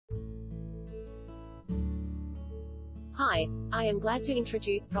Hi, I am glad to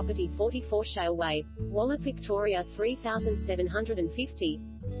introduce property 44 Shale Way, Wollert, Victoria 3750.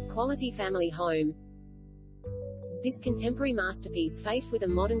 Quality family home. This contemporary masterpiece, faced with a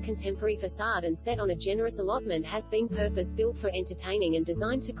modern contemporary facade and set on a generous allotment, has been purpose-built for entertaining and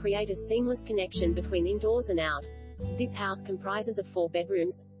designed to create a seamless connection between indoors and out. This house comprises of 4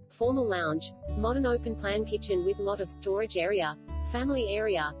 bedrooms, formal lounge, modern open-plan kitchen with lot of storage area, family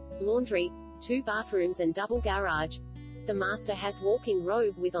area, laundry, 2 bathrooms and double garage. The master has walk-in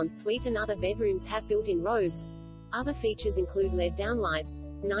robe with ensuite and other bedrooms have built-in robes. Other features include LED downlights,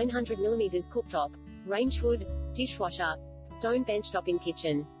 900mm cooktop, range hood, dishwasher, stone benchtop in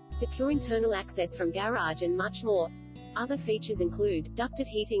kitchen, secure internal access from garage and much more. Other features include ducted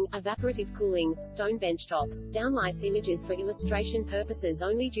heating, evaporative cooling, stone benchtops, downlights. Images for illustration purposes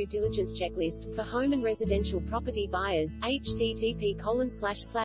only. Due diligence checklist for home and residential property buyers. http://